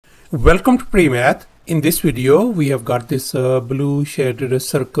Welcome to PreMath. In this video, we have got this blue shaded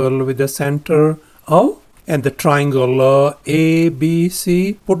circle with the center O and the triangle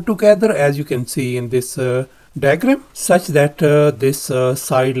ABC put together, as you can see in this diagram, such that this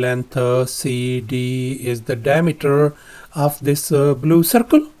side length CD is the diameter of this blue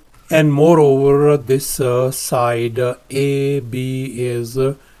circle, and moreover this side AB is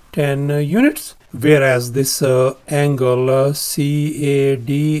 10 units. Whereas this angle CAD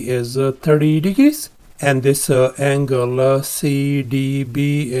is 30 degrees and this angle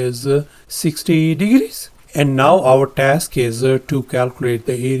CDB is 60 degrees. And now our task is to calculate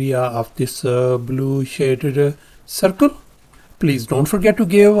the area of this blue shaded circle. Please don't forget to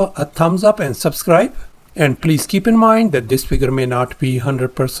give a thumbs up and subscribe. And please keep in mind that this figure may not be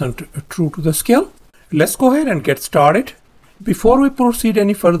 100% true to the scale. Let's go ahead and get started. Before we proceed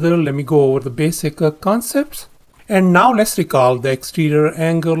any further, let me go over the basic concepts. And now let's recall the exterior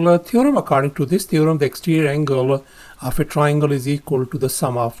angle theorem. According to this theorem, the exterior angle of a triangle is equal to the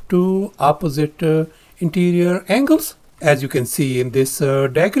sum of two opposite interior angles, as you can see in this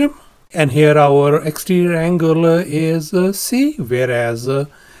diagram. And here our exterior angle is C, whereas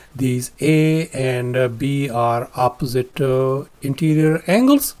these A and B are opposite interior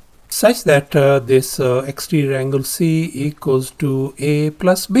angles, such that this exterior angle C equals to A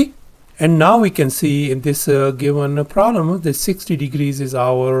plus B. And now we can see in this given problem that 60 degrees is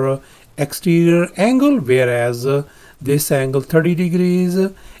our exterior angle, whereas this angle 30 degrees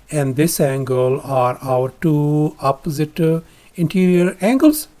and this angle are our two opposite interior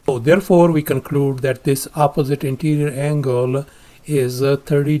angles. So therefore we conclude that this opposite interior angle is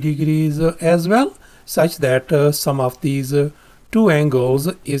 30 degrees as well, such that sum of these two angles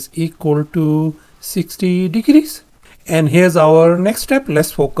is equal to 60 degrees. And here's our next step.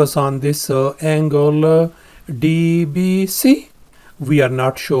 Let's focus on this angle DBC. We are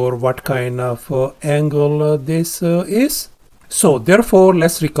not sure what kind of angle this is. So therefore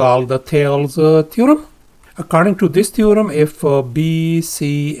let's recall the Thales theorem. According to this theorem, if B,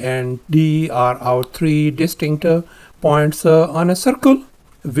 C and D are our three distinct points on a circle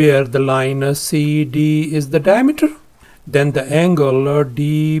where the line CD is the diameter, then the angle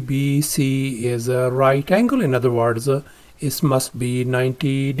DBC is a right angle. In other words, it must be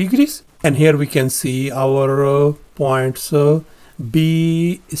 90 degrees. And here we can see our points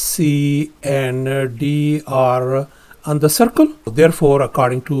B, C and D are on the circle. Therefore,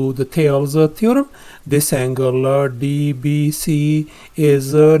 according to the Thales theorem, this angle DBC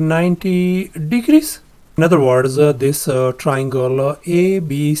is 90 degrees. In other words, this triangle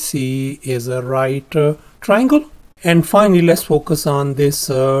ABC is a right triangle. And finally, let's focus on this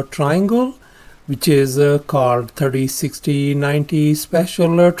triangle, which is called 30, 60, 90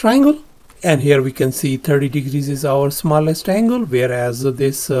 special triangle. And here we can see 30 degrees is our smallest angle, whereas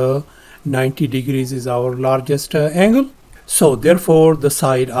this 90 degrees is our largest angle. So therefore, the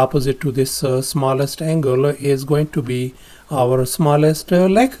side opposite to this smallest angle is going to be our smallest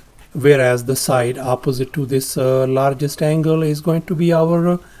leg, whereas the side opposite to this largest angle is going to be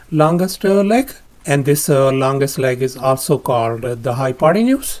our longest leg. And this longest leg is also called the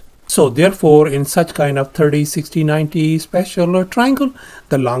hypotenuse. So therefore, in such kind of 30, 60, 90 special triangle,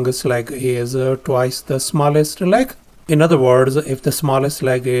 the longest leg is twice the smallest leg. In other words, if the smallest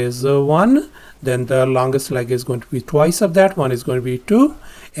leg is 1, then the longest leg is going to be twice of that. 1 is going to be 2,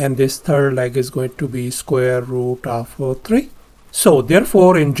 and this third leg is going to be square root of 3. So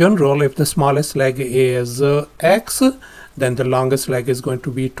therefore, in general, if the smallest leg is x, then the longest leg is going to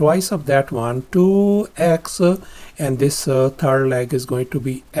be twice of that one, 2x, and this third leg is going to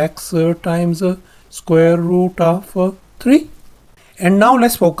be x times square root of 3. And now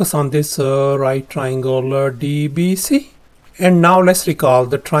let's focus on this right triangle DBC. And now let's recall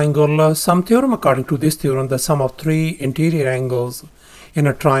the triangle sum theorem. According to this theorem, the sum of three interior angles in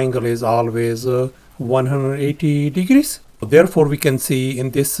a triangle is always 180 degrees. Therefore, we can see in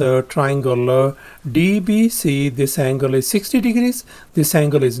this triangle DBC, this angle is 60 degrees, this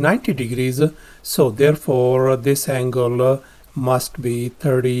angle is 90 degrees. So therefore, this angle must be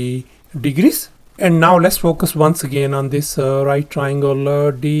 30 degrees. And now let's focus once again on this right triangle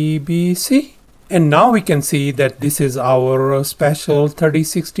DBC. And now we can see that this is our special 30,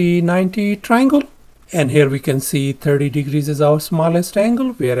 60, 90 triangle. And here we can see 30 degrees is our smallest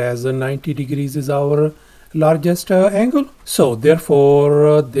angle, whereas 90 degrees is our largest angle. So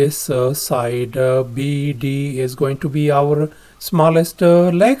therefore, this side BD is going to be our smallest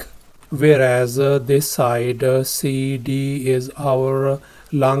leg, whereas this side CD is our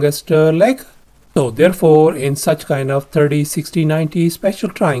longest leg. So therefore, in such kind of 30, 60, 90 special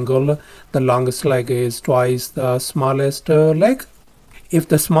triangle, the longest leg is twice the smallest leg. If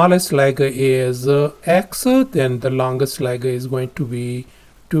the smallest leg is x, then the longest leg is going to be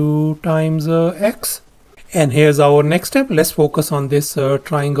 2 times x. And here's our next step. Let's focus on this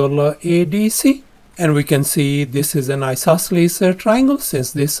triangle ADC. And we can see this is an isosceles triangle,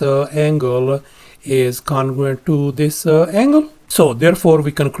 since this angle is congruent to this angle. So therefore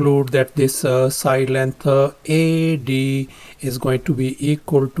we conclude that this side length AD is going to be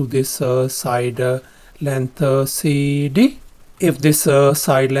equal to this side length CD. If this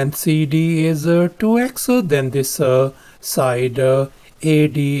side length CD is 2x, then this side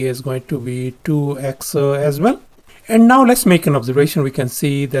AD is going to be 2x as well. And now let's make an observation. We can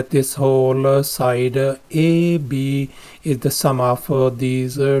see that this whole side AB is the sum of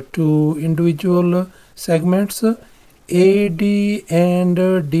these two individual segments AD and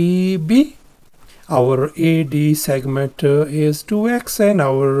DB. Our AD segment is 2x and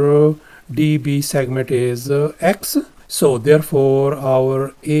our DB segment is x. So therefore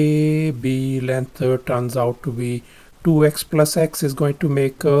our AB length turns out to be 2x plus x is going to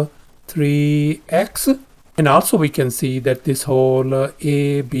make 3x. And also we can see that this whole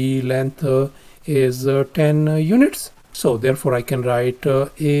AB length is 10 units. So therefore I can write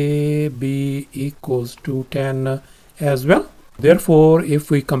AB equals to 10 as well. Therefore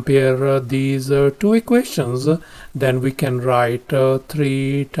if we compare these two equations, then we can write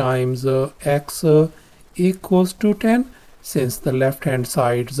 3 times x equals to 10, since the left hand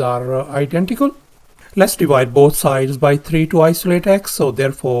sides are identical. Let's divide both sides by 3 to isolate x. So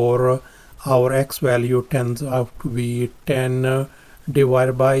therefore our x value turns out to be 10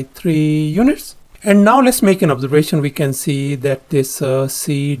 divided by 3 units. And now let's make an observation. We can see that this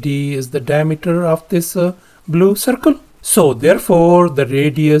CD is the diameter of this blue circle. So therefore the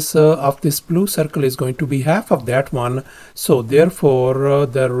radius of this blue circle is going to be half of that one. So therefore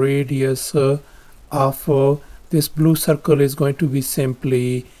the radius of this blue circle is going to be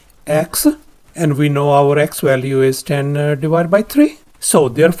simply x. And we know our x value is 10 divided by 3. So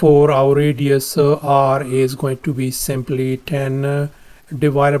therefore our radius r is going to be simply 10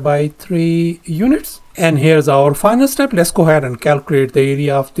 divided by 3 units. And here's our final step. Let's go ahead and calculate the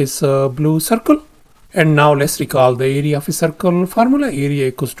area of this blue circle. And now let's recall the area of a circle formula. Area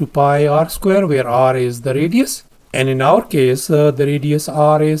equals to pi r square, where r is the radius. And in our case the radius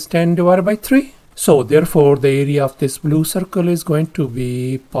r is 10 divided by 3. So therefore the area of this blue circle is going to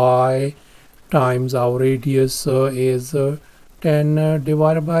be pi times our radius is 10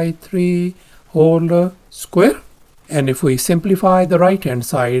 divided by 3 whole square. And if we simplify the right hand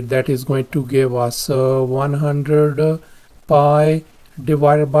side, that is going to give us 100 pi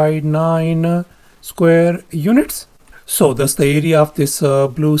divided by 9 square units. So thus the area of this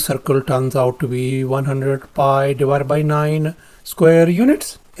blue circle turns out to be 100 pi divided by 9 square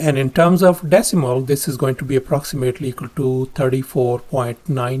units. And in terms of decimal, this is going to be approximately equal to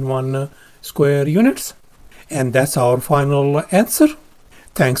 34.91 square units. And that's our final answer.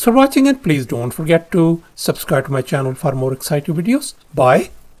 Thanks for watching, and please don't forget to subscribe to my channel for more exciting videos. Bye.